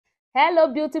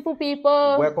Hello, beautiful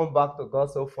people. Welcome back to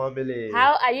Gossip Family.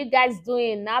 How are you guys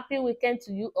doing? Happy weekend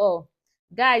to you all.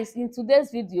 Guys, in today's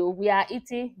video, we are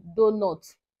eating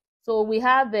donuts. So we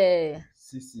have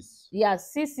Sisis.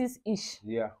 six each.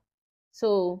 Yeah.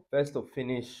 So First to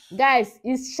finish. guys,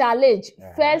 it's challenge.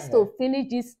 First to finish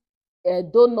this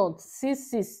donut, six.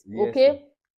 Yes, Okay.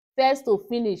 First to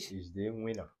finish is the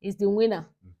winner. is the winner.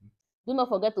 Do not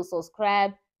forget to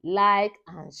subscribe, like,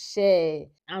 and share.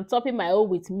 I'm topping my own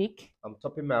with milk. I'm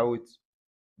topping my own with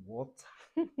water.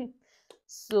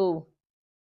 So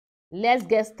let's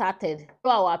get started.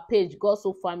 Follow our page,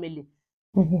 Gossip Family.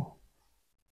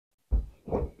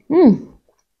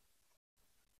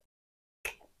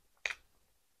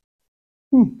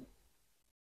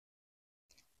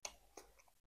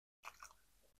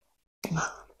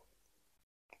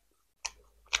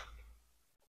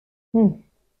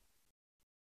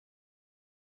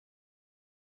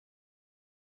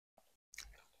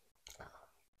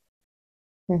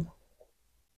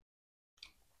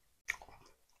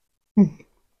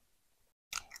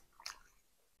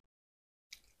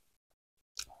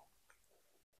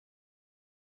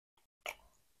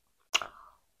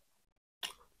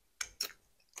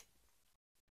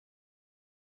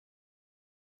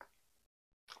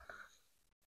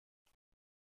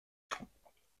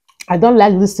 I don't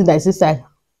like this thing that is inside.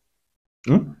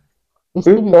 It's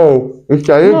too much. Oh, it's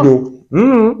challenge.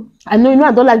 I know,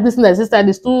 I don't like this thing that is inside.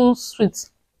 It's too sweet.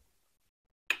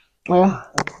 Yeah.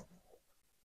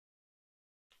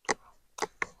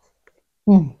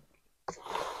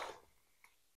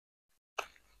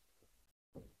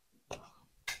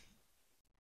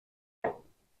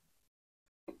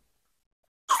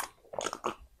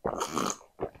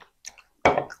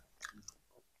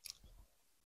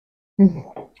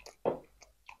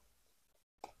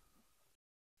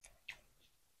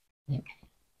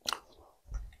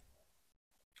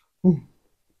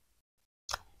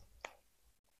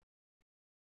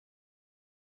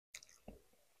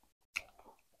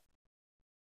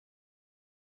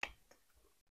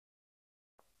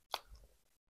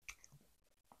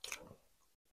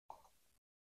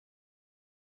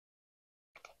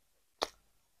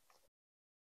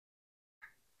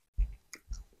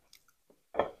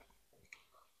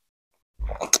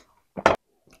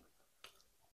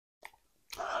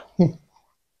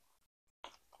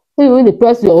 You really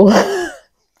press your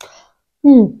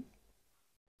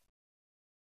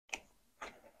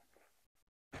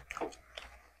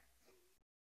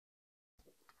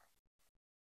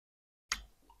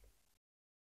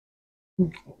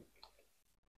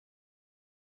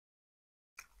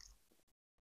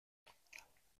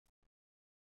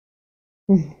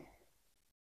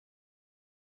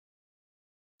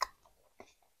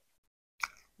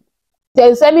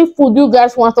There's any food you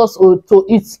guys want us to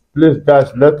eat, Please,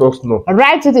 guys, let us know.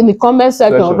 write it in the comment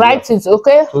section. Write it,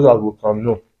 okay? So that we can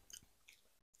know.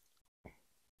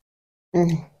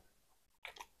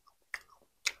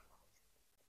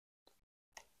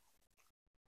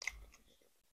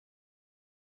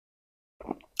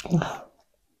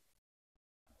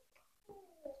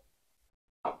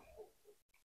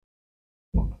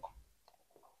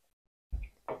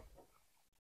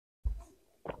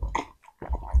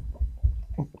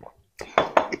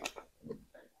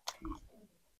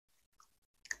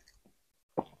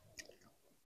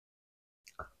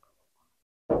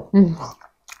 You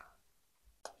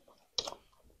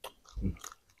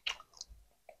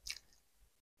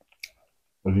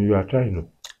are trying.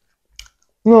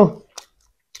 No,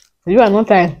 you are not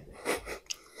trying.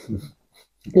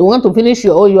 You want to finish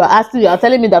your own. You are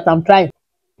telling me that I'm trying.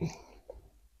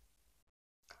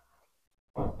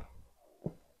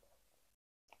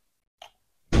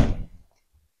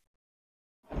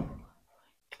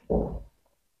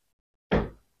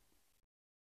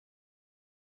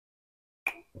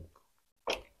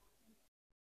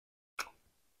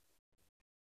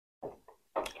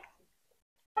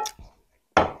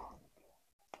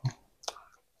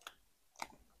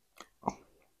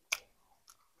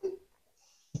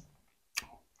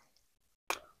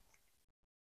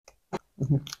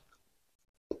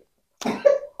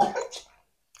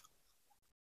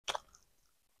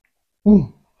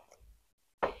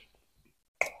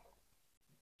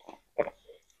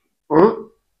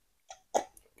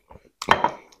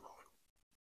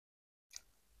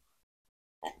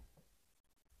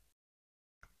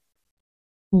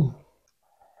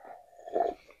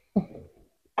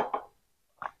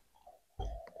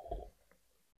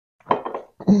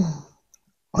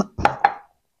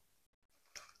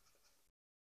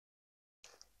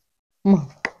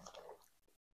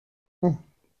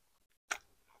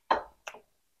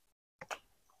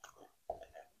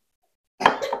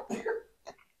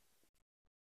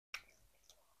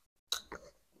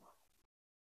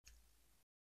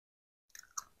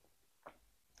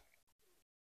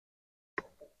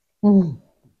 Mm.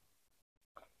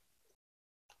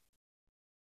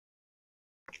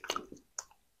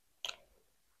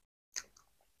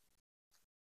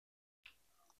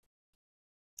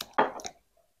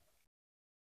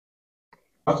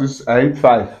 I eat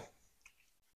 5.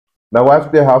 My wife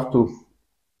still have 2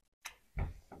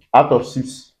 out of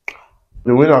 6.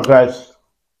 The winner, guys.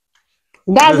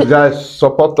 Please, Guys, guys,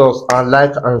 support us and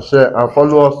like and share and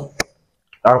follow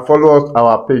us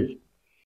our page.